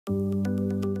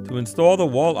To install the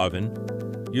wall oven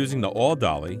using the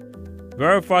AllDolly,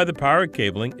 verify the power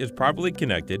cabling is properly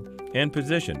connected and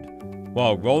positioned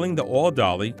while rolling the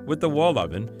AllDolly with the wall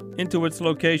oven into its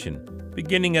location,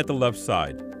 beginning at the left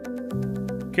side.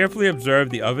 Carefully observe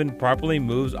the oven properly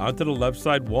moves onto the left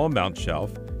side wall mount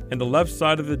shelf and the left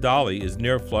side of the dolly is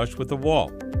near flush with the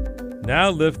wall. Now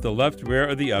lift the left rear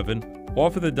of the oven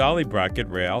off of the dolly bracket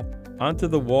rail onto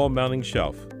the wall mounting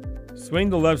shelf. Swing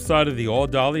the left side of the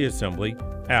AllDolly assembly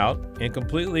out and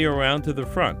completely around to the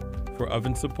front for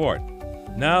oven support.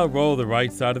 Now roll the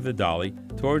right side of the dolly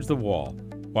towards the wall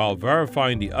while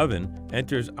verifying the oven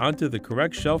enters onto the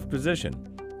correct shelf position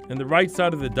and the right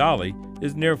side of the dolly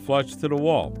is near flush to the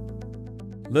wall.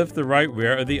 Lift the right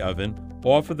rear of the oven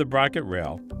off of the bracket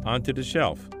rail onto the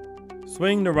shelf.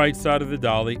 Swing the right side of the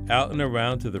dolly out and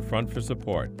around to the front for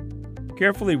support.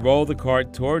 Carefully roll the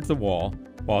cart towards the wall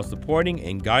while supporting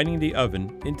and guiding the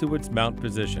oven into its mount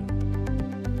position.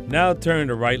 Now turn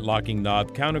the right locking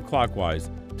knob counterclockwise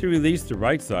to release the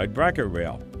right side bracket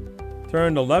rail.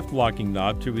 Turn the left locking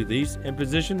knob to release and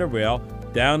position the rail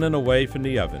down and away from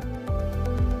the oven.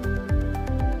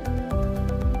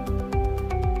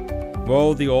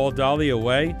 Roll the AllDolly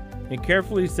away and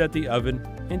carefully set the oven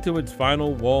into its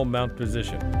final wall mount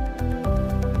position.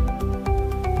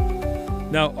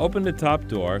 Now open the top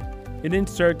door and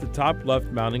insert the top left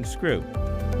mounting screw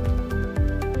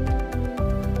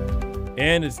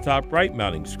and its top right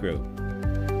mounting screw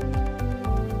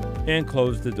and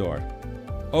close the door.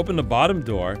 Open the bottom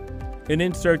door and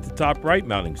insert the top right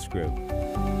mounting screw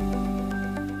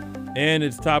and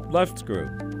its top left screw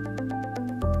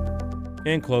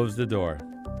and close the door.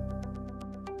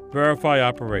 Verify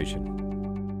operation.